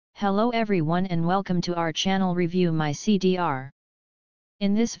Hello everyone and welcome to our channel Review My CDR.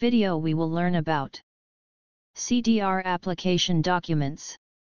 In this video we will learn about CDR Application Documents,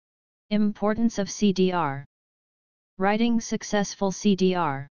 Importance of CDR, Writing Successful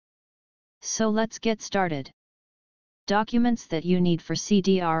CDR. So let's get started. Documents that you need for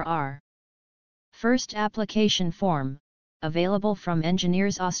CDR are: first, application form, available from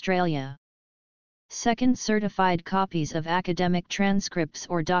Engineers Australia. Second, certified copies of academic transcripts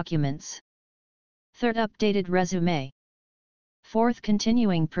or documents. Third, updated resume. Fourth,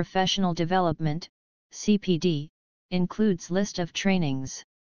 continuing professional development, CPD, includes list of trainings.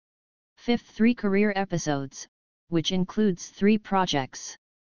 Fifth, 3 career episodes, which includes 3 projects.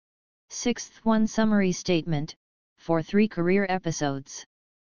 Sixth, 1 summary statement, for 3 career episodes.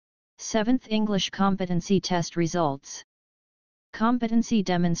 Seventh, English competency test results. Competency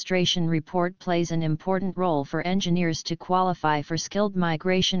Demonstration Report plays an important role for engineers to qualify for skilled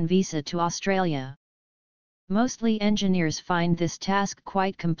migration visa to Australia. Mostly engineers find this task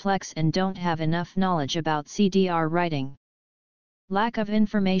quite complex and don't have enough knowledge about CDR writing. Lack of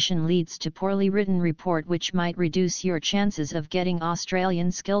information leads to poorly written report, which might reduce your chances of getting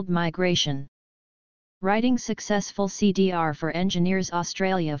Australian skilled migration. Writing Successful CDR for Engineers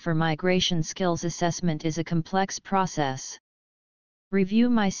Australia for Migration Skills Assessment is a complex process. Review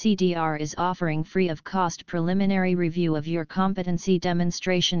My CDR is offering free of cost preliminary review of your Competency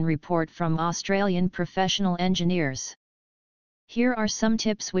Demonstration Report from Australian professional engineers. Here are some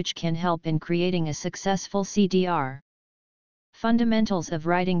tips which can help in creating a successful CDR. Fundamentals of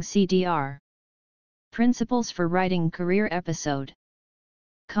Writing CDR. Principles for writing career episode.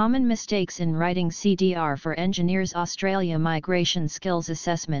 Common mistakes in writing CDR for Engineers Australia Migration Skills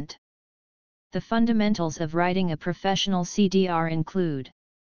Assessment. The fundamentals of writing a professional CDR include: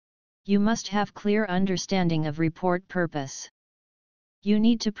 you must have clear understanding of report purpose. You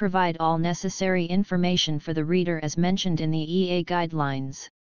need to provide all necessary information for the reader as mentioned in the EA guidelines.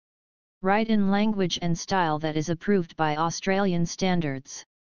 Write in language and style that is approved by Australian standards.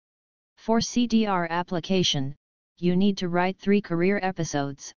 For CDR application, you need to write 3 career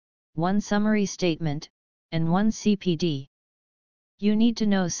episodes, 1 summary statement, and 1 CPD. You need to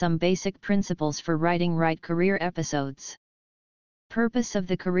know some basic principles for writing right career episodes. Purpose of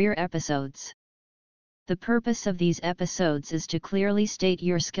the career episodes. The purpose of these episodes is to clearly state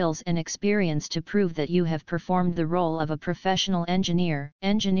your skills and experience to prove that you have performed the role of a professional engineer,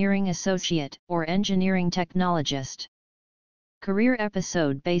 engineering associate, or engineering technologist. Career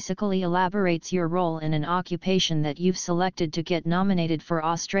episode basically elaborates your role in an occupation that you've selected to get nominated for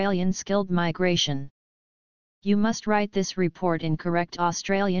Australian skilled migration. You must write this report in correct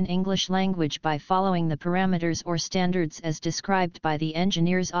Australian English language by following the parameters or standards as described by the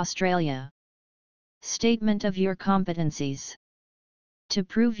Engineers Australia. Statement of your competencies. To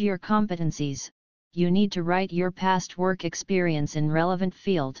prove your competencies, you need to write your past work experience in relevant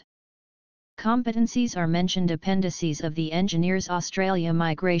field. Competencies are mentioned appendices of the Engineers Australia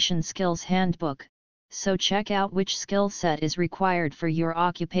Migration Skills Handbook, so check out which skill set is required for your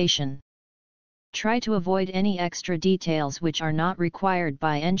occupation. Try to avoid any extra details which are not required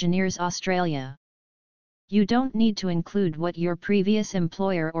by Engineers Australia. You don't need to include what your previous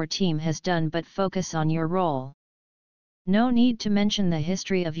employer or team has done, but focus on your role. No need to mention the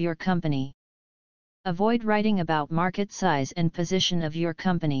history of your company. Avoid writing about market size and position of your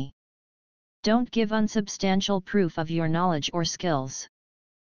company. Don't give unsubstantial proof of your knowledge or skills.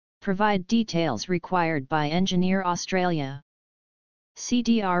 Provide details required by Engineer Australia.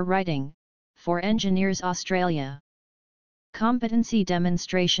 CDR Writing, for Engineers Australia. Competency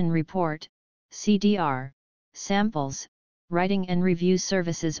Demonstration Report, CDR, samples, writing and review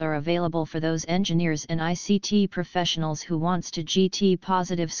services are available for those engineers and ICT professionals who wants to GT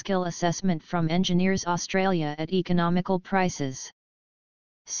positive skill assessment from Engineers Australia at economical prices.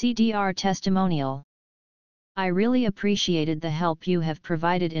 CDR Testimonial. I really appreciated the help you have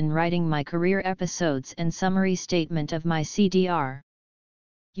provided in writing my career episodes and summary statement of my CDR.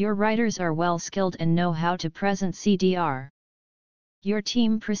 Your writers are well skilled and know how to present CDR. Your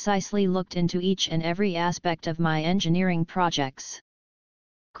team precisely looked into each and every aspect of my engineering projects.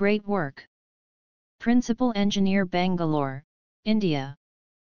 Great work. Principal Engineer, Bangalore, India.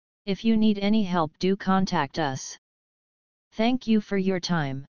 If you need any help, do contact us. Thank you for your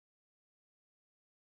time.